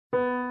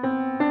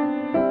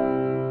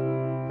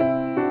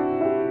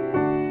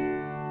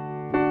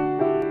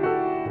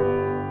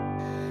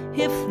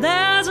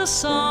a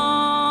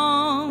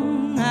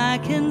song I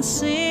can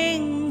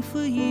sing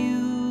for you,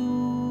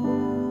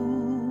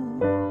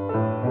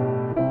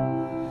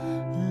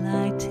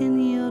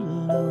 lighten your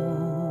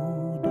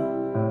load,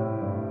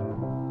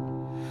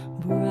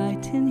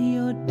 brighten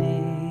your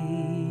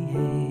day.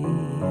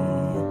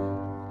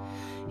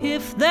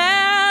 If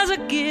there's a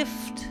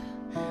gift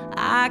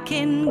I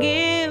can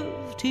give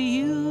to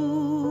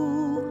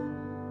you,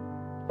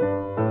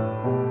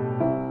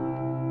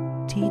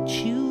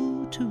 teach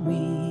you to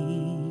read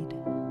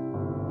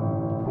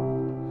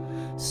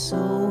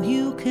so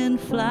you can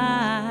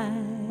fly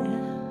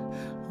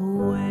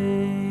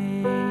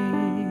away,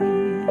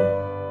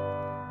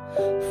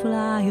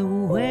 fly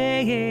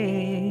away.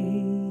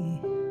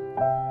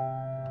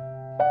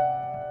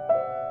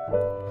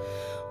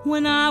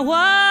 When I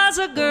was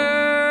a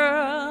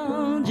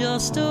girl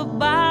just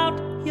about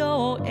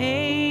your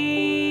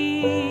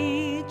age,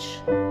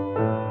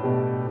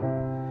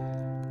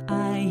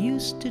 I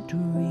used to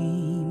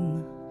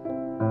dream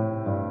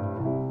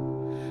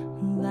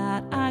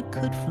that I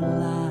could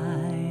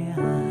fly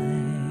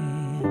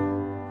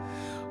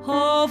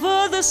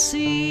over the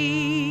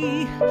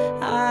sea.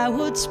 I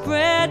would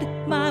spread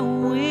my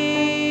wings,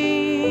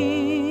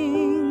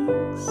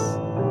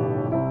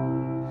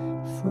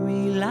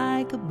 free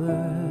like a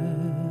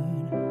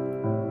bird,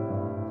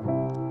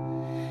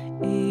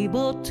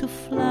 able to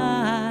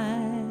fly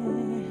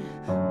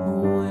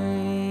away.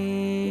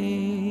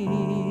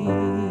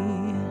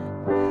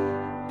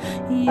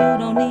 You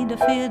don't need to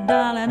fear,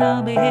 darling,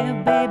 I'll be here,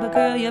 baby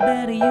girl. You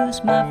better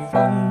use my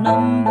phone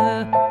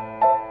number.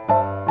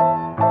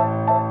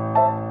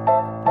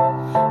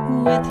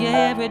 With you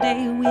every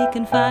day we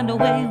can find a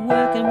way,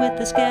 working with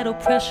this ghetto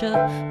pressure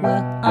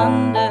we're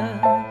under.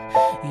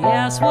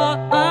 Yes, we're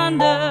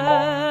under.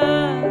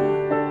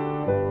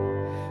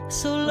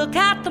 So look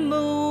at the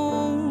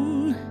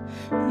moon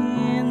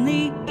in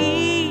the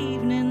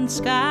evening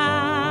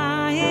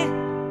sky,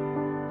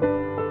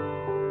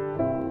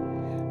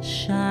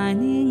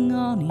 shining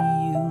on you,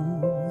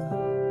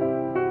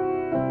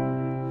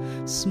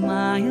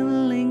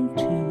 smiling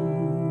too.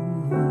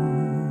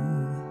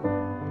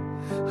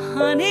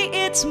 Honey,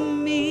 it's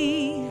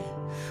me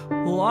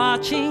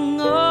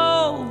watching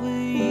over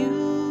you,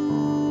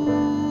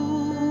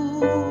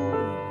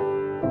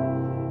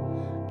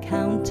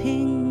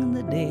 counting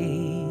the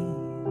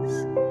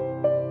days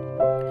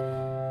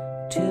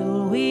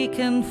till we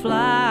can fly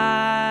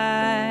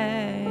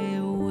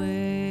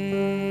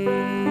away.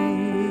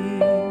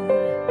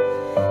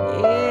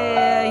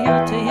 Yeah,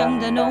 you're too young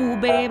to know,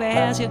 baby,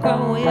 as you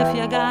grow. If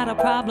you got a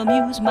problem,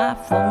 use my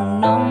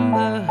phone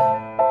number.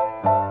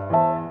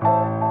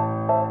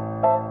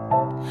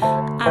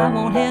 I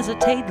won't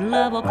hesitate,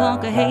 love will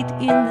conquer hate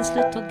in this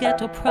little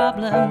ghetto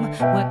problem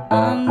we're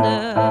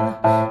under.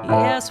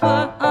 Yes,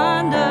 we're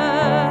under.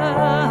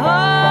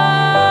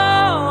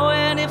 Oh,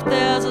 and if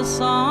there's a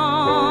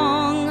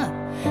song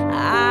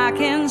I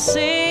can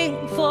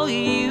sing for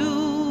you,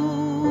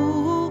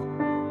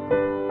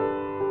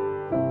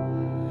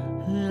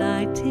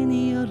 lighten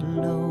your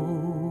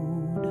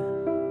load,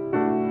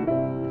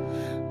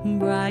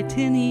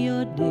 brighten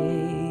your day.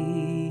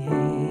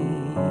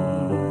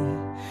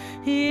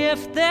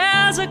 If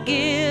there's a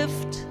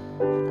gift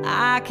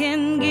I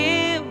can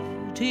give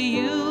to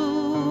you,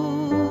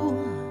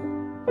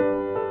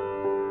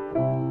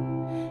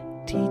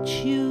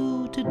 teach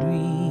you to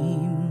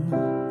dream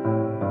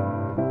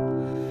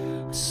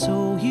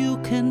so you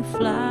can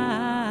fly